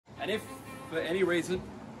And if, for any reason,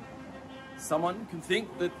 someone can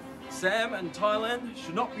think that Sam and Thailand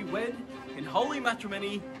should not be wed in holy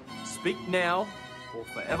matrimony, speak now or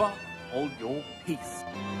forever hold your peace.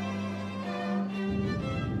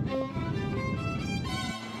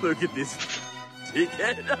 Look at this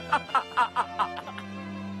dickhead.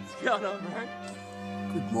 What's going on, bro?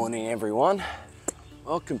 Good morning, everyone.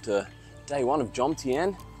 Welcome to day one of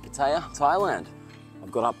Jomtien, Pattaya, Thailand.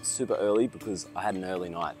 I've got up super early because I had an early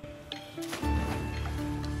night.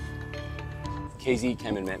 Keezy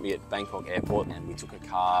came and met me at Bangkok airport and we took a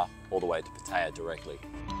car all the way to Pattaya directly.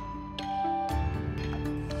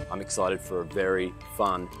 I'm excited for a very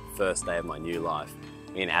fun first day of my new life.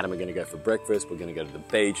 Me and Adam are going to go for breakfast, we're going to go to the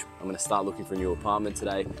beach, I'm going to start looking for a new apartment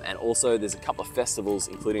today, and also there's a couple of festivals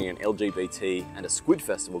including an LGBT and a squid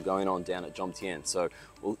festival going on down at Jomtien, so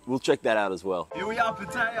we'll check that out as well. Here we are,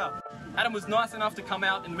 Pattaya. Adam was nice enough to come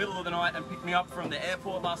out in the middle of the night and pick me up from the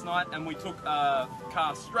airport last night, and we took a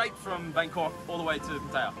car straight from Bangkok all the way to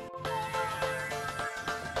Pattaya.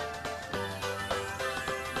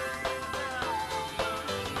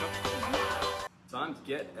 Time to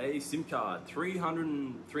get a SIM card.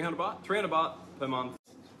 300 baht per month.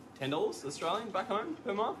 $10 Australian back home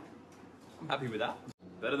per month. I'm happy with that.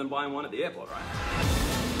 Better than buying one at the airport, right?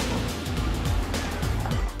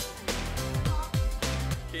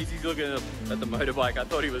 Casey's looking at the motorbike. I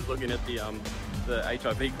thought he was looking at the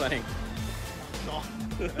HIV clinic. Oh.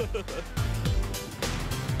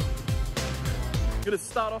 Gonna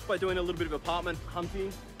start off by doing a little bit of apartment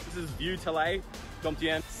hunting. This is View Lele,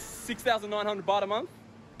 Jomtien. 6,900 baht a month.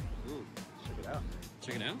 Ooh, check it out.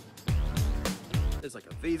 Check it out. There's like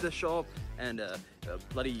a visa shop and a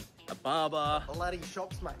barber. Bloody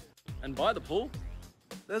shops, mate. And by the pool,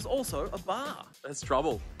 there's also a bar. That's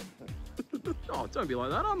trouble. Oh, don't be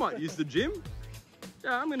like that. I might use the gym.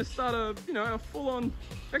 Yeah, I'm gonna start a full-on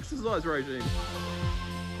exercise regime.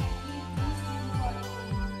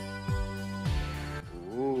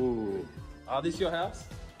 Ooh. Are this your house?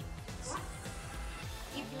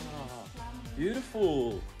 Oh,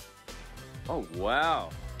 beautiful. Oh,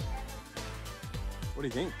 wow. What do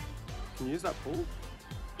you think? Can you use that pool? Can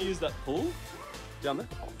you use that pool? Down there?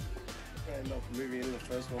 End up moving into the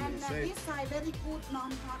first one and you see. this side very good,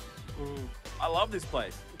 non-hot. I love this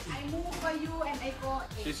place. I move for you and I go.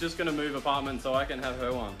 She's just gonna move apartment so I can have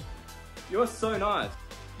her one. You're so nice.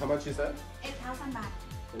 How much is that? 8,000 baht.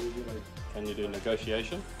 Can you do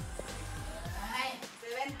negotiation?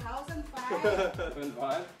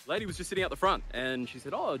 7,500. Lady was just sitting out the front and she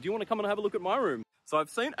said, oh, do you want to come and have a look at my room? So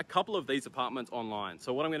I've seen a couple of these apartments online.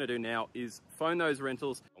 So what I'm going to do now is phone those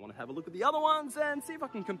rentals. I want to have a look at the other ones and see if I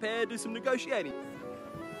can compare, do some negotiating.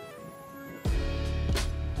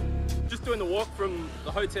 Just doing the walk from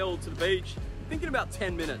the hotel to the beach, thinking about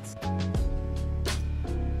 10 minutes.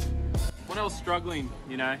 When I was struggling,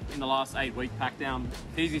 in the last 8-week pack down,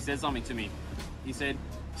 Keezy said something to me. He said,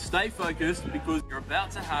 stay focused because you're about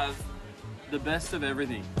to have the best of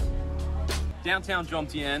everything. Downtown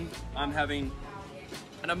Jomtien, I'm having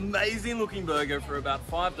an amazing looking burger for about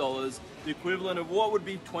 $5, the equivalent of what would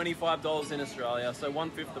be $25 in Australia, so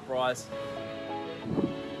 1/5 the price.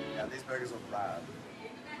 Yeah, these burgers are rad.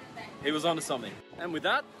 He was onto something. And with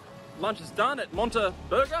that, lunch is done at Monta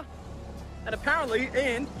Burger. And apparently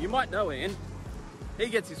Ian, you might know Ian, he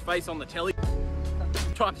gets his face on the telly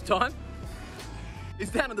time to time. He's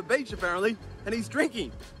down on the beach apparently, and he's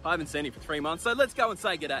drinking. I haven't seen him for 3 months, so let's go and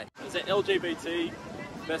say g'day. There's an LGBT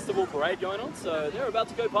festival parade going on, so they're about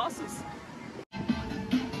to go past us.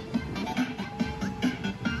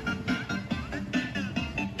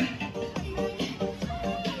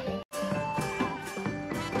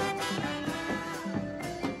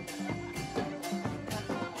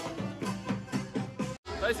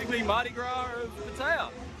 Basically Mardi Gras of Pattaya.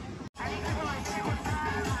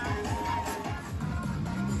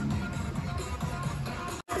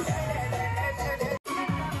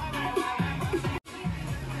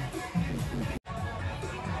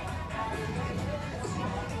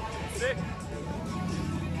 Sick.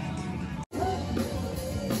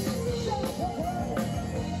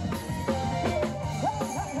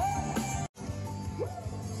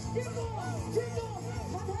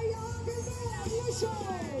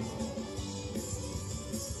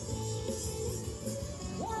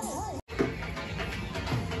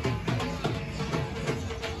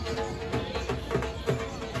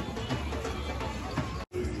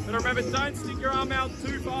 But remember, don't stick your arm out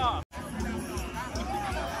too far.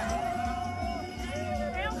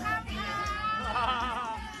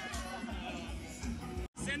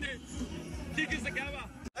 Send it. Kick us the camera.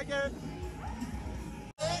 Okay.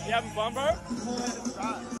 You having fun, bro?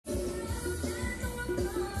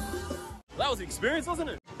 was the experience, wasn't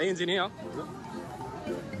it? Ian's in here.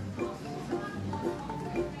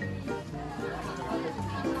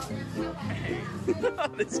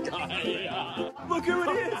 This guy. Look who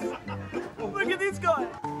it is. Look at this guy.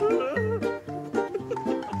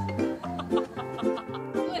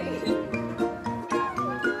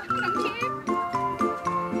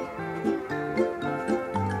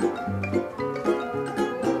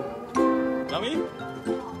 Yummy?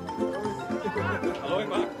 Hello,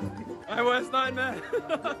 Mark. My worst nightmare.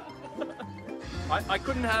 I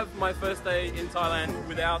couldn't have my first day in Thailand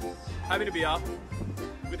without having to be up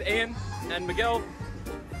with Ian and Miguel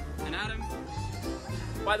and Adam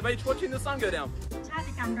by the beach watching the sun go down. ชา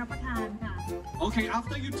ติกรรมรับประทานค่ะ Okay,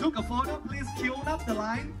 after you took a photo, please queue up the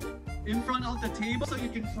line in front of the table so you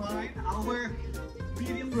can try our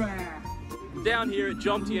medium rare. Down here at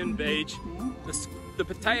Jomtien Beach, the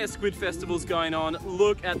Pattaya Squid Festival's going on.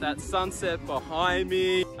 Look at that sunset behind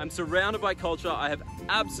me. I'm surrounded by culture. I have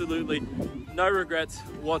absolutely no regrets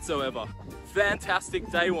whatsoever. Fantastic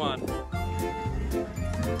day one.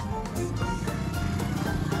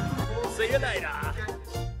 See you later.